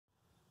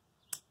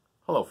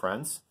Hello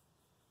friends,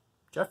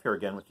 Jeff here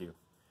again with you.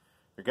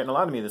 You're getting a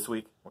lot of me this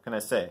week, what can I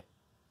say?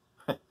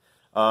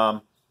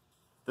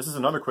 This is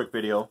another quick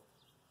video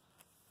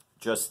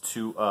just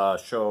to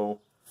show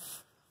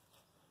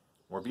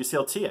more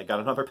VCLT. I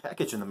got another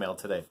package in the mail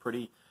today,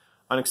 pretty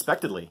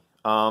unexpectedly.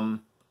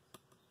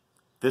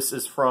 This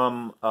is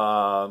from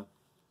my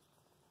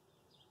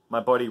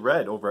buddy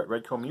Red over at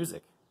RedCo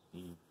Music.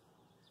 He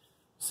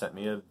sent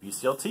me a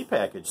VCLT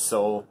package,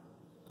 so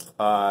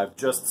I've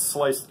just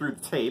sliced through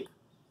the tape,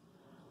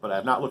 but I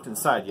have not looked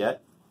inside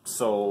yet,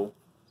 so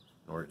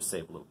in order to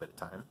save a little bit of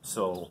time.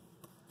 So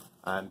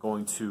I'm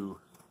going to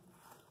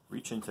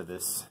reach into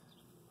this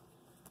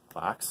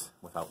box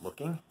without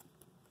looking,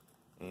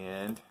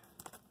 and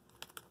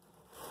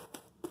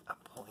I'm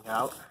pulling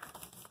out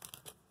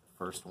the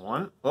first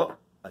one. Oh,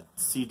 a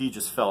CD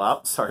just fell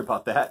out. Sorry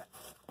about that.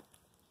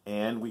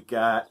 And we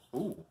got,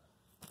 we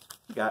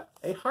got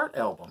a Heart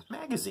album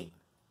magazine.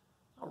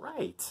 All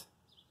right.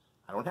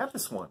 I don't have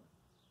this one.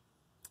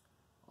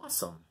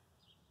 Awesome.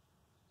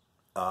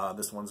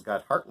 This one's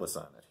got Heartless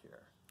on it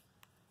here.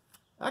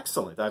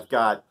 Excellent. I've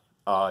got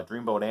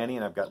Dreamboat Annie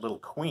and I've got Little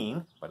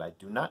Queen, but I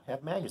do not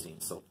have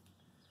magazines, so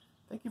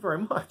thank you very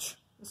much.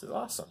 This is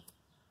awesome.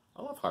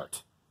 I love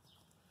Heart.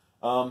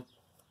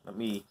 Let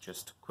me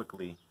just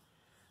quickly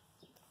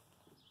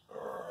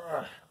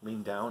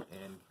lean down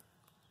and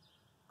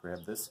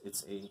grab this.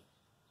 It's a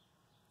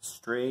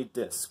Stray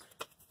disc.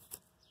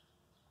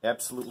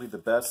 Absolutely the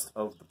best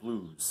of the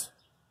blues.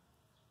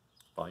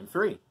 Volume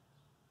 3.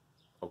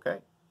 Okay.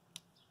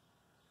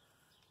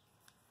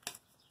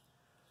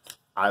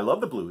 I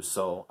love the blues,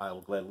 so I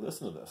will gladly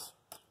listen to this.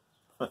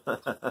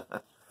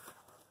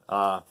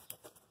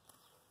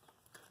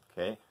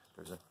 Okay,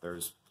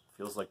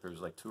 feels like there's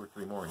like 2 or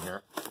 3 more in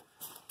here.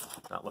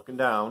 Not looking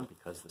down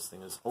because this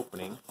thing is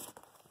opening.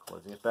 I'm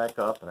closing it back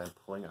up, and I'm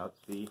pulling out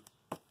the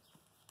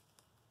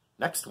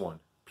next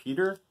one.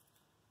 Peter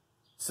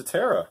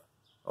Cetera.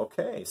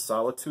 Okay,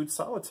 Solitude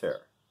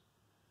Solitaire.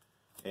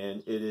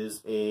 And it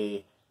is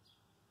a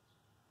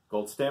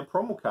gold stamp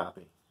promo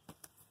copy.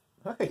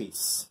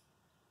 Nice.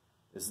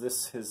 Is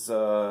this his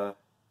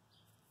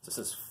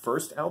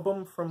first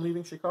album from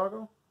leaving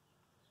Chicago?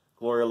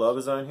 Gloria Love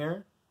is on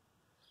here.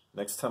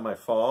 Next Time I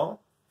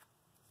Fall.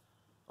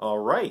 All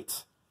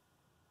right.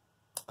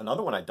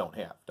 Another one I don't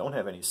have. Don't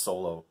have any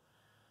solo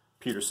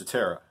Peter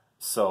Cetera.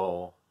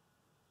 So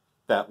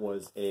that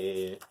was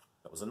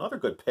another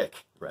good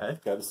pick,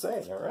 Red, gotta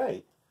say. All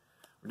right.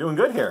 We're doing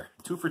good here.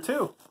 2 for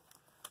 2.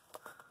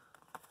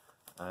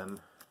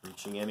 I'm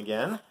reaching in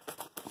again,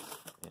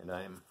 and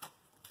I'm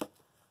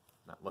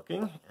not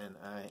looking, and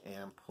I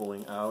am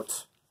pulling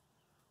out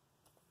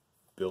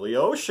Billy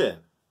Ocean,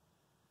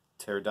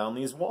 Tear Down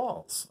These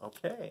Walls.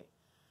 Okay.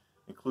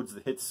 Includes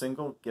the hit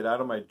single, Get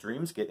Out of My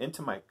Dreams, Get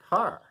Into My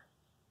Car.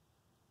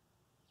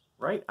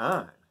 Right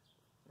on.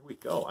 Here we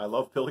go. I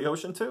love Billy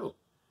Ocean too.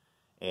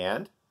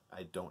 And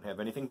I don't have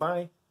anything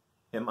by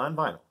him on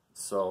vinyl.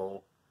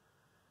 So,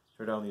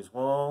 Tear Down These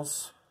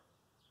Walls.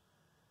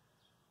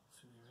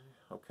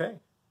 Okay.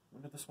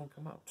 When did this one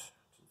come out? Does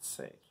it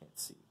say? I can't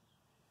see.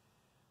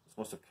 This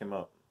must have come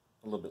out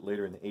a little bit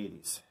later in the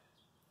 80s.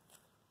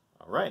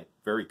 All right.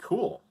 Very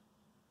cool.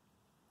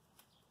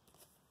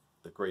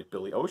 The great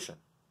Billy Ocean.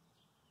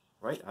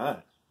 Right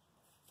on.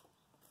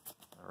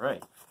 All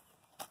right.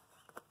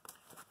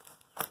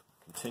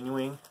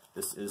 Continuing.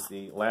 This is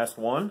the last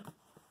one.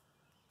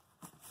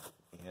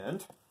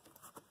 And,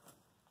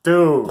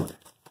 dude,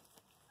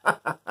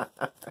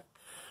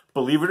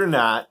 believe it or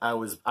not,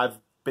 I've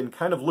been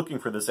kind of looking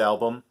for this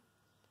album,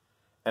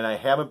 and I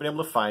haven't been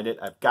able to find it.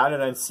 I've got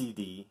it on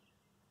CD.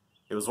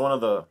 It was one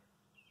of the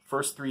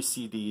first 3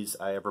 CDs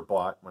I ever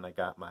bought when I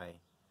got my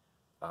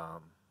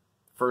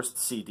first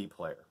CD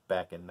player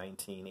back in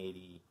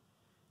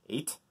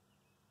 1988,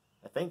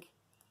 I think.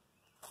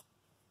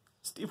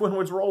 Steve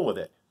Winwood's Roll With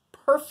It.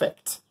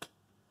 Perfect.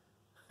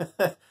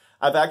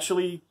 I've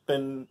actually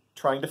been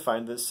trying to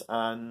find this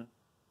on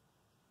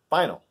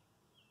vinyl.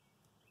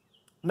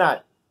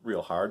 Not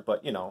real hard,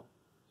 but, you know,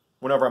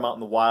 whenever I'm out in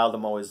the wild,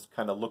 I'm always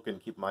kind of looking,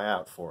 keep my eye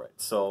out for it.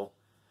 So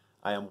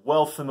I am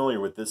well familiar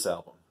with this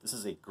album. This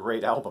is a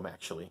great album,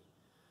 actually.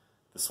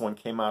 This one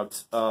came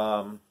out,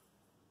 oh,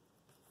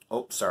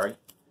 sorry.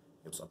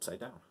 It was upside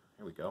down.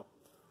 Here we go.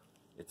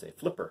 It's a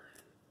flipper.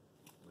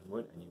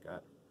 Winwood, and you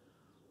got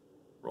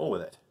Roll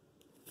With It.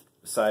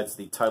 Besides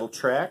the title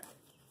track,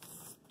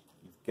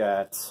 you've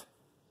got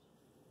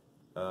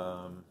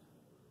Don't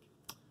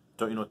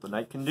You Know What the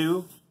Night Can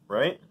Do,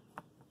 right?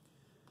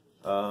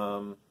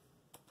 There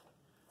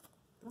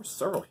were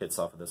several hits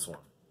off of this one.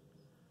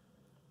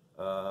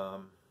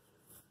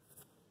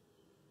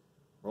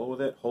 Roll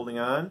With It, Holding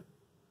On,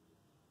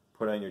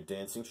 Put On Your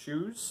Dancing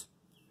Shoes.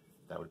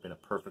 That would have been a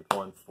perfect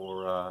one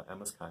for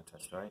Emma's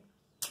contest, right?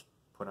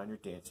 Put On Your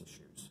Dancing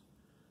Shoes.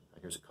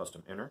 Here's a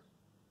custom inner.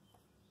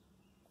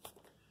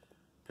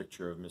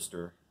 Picture of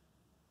Mr.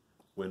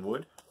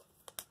 Winwood.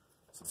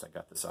 Since I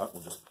got this out,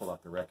 we'll just pull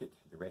out the record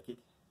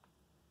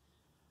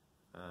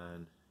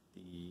on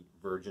the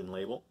Virgin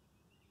label.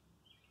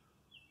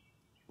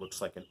 Looks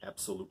like an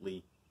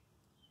absolutely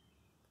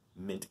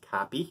mint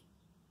copy.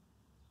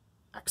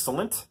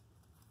 Excellent.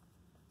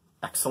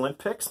 Excellent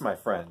picks, my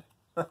friend.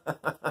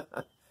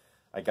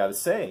 I gotta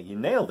say, you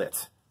nailed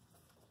it.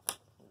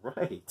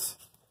 Right.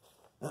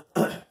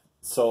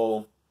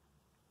 So,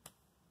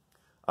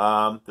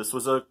 this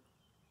was a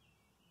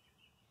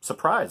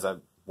surprise. I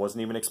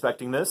wasn't even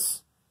expecting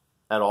this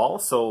at all.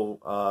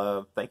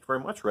 So, thank you very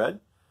much,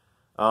 Red.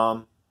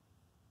 Yeah.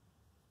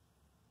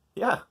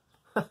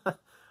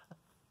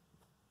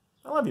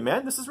 I love you,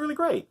 man. This is really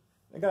great.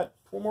 I got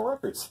 4 more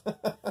records.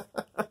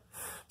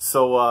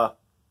 So,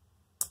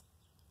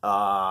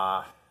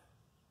 I'll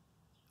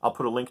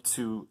put a link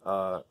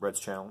to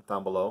Red's channel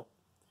down below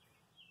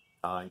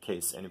in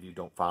case any of you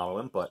don't follow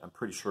him, but I'm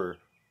pretty sure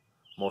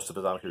most of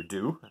us out here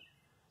do.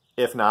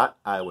 If not,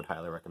 I would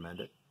highly recommend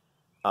it.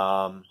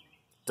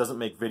 Doesn't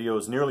make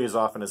videos nearly as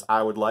often as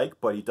I would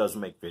like, but he does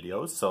make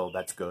videos, so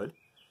that's good.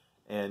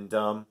 And,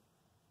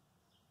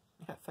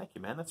 yeah, thank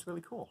you, man. That's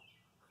really cool.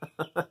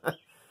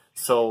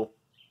 So,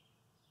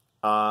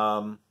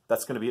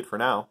 that's going to be it for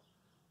now.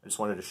 I just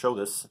wanted to show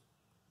this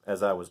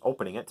as I was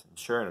opening it and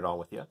sharing it all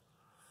with you.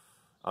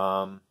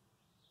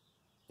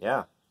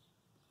 Yeah,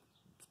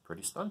 it's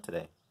pretty stunned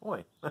today.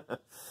 Boy.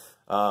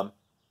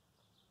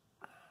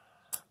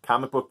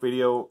 Comic book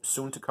video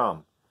soon to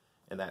come.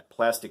 And that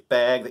plastic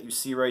bag that you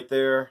see right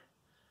there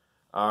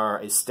are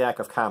a stack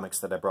of comics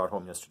that I brought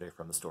home yesterday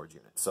from the storage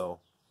unit. So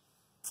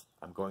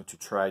I'm going to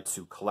try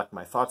to collect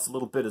my thoughts a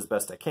little bit as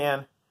best I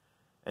can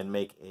and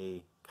make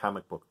a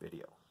comic book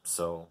video.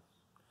 So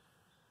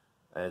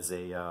as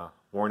a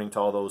warning to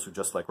all those who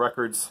just like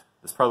records,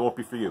 this probably won't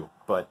be for you,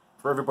 but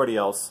for everybody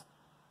else,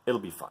 it'll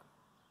be fun.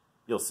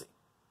 You'll see.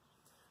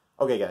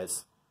 Okay,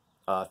 guys.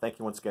 Thank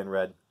you once again,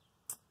 Red.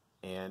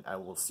 And I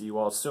will see you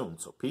all soon.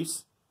 So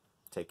peace,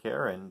 take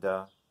care, and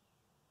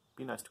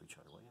be nice to each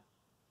other.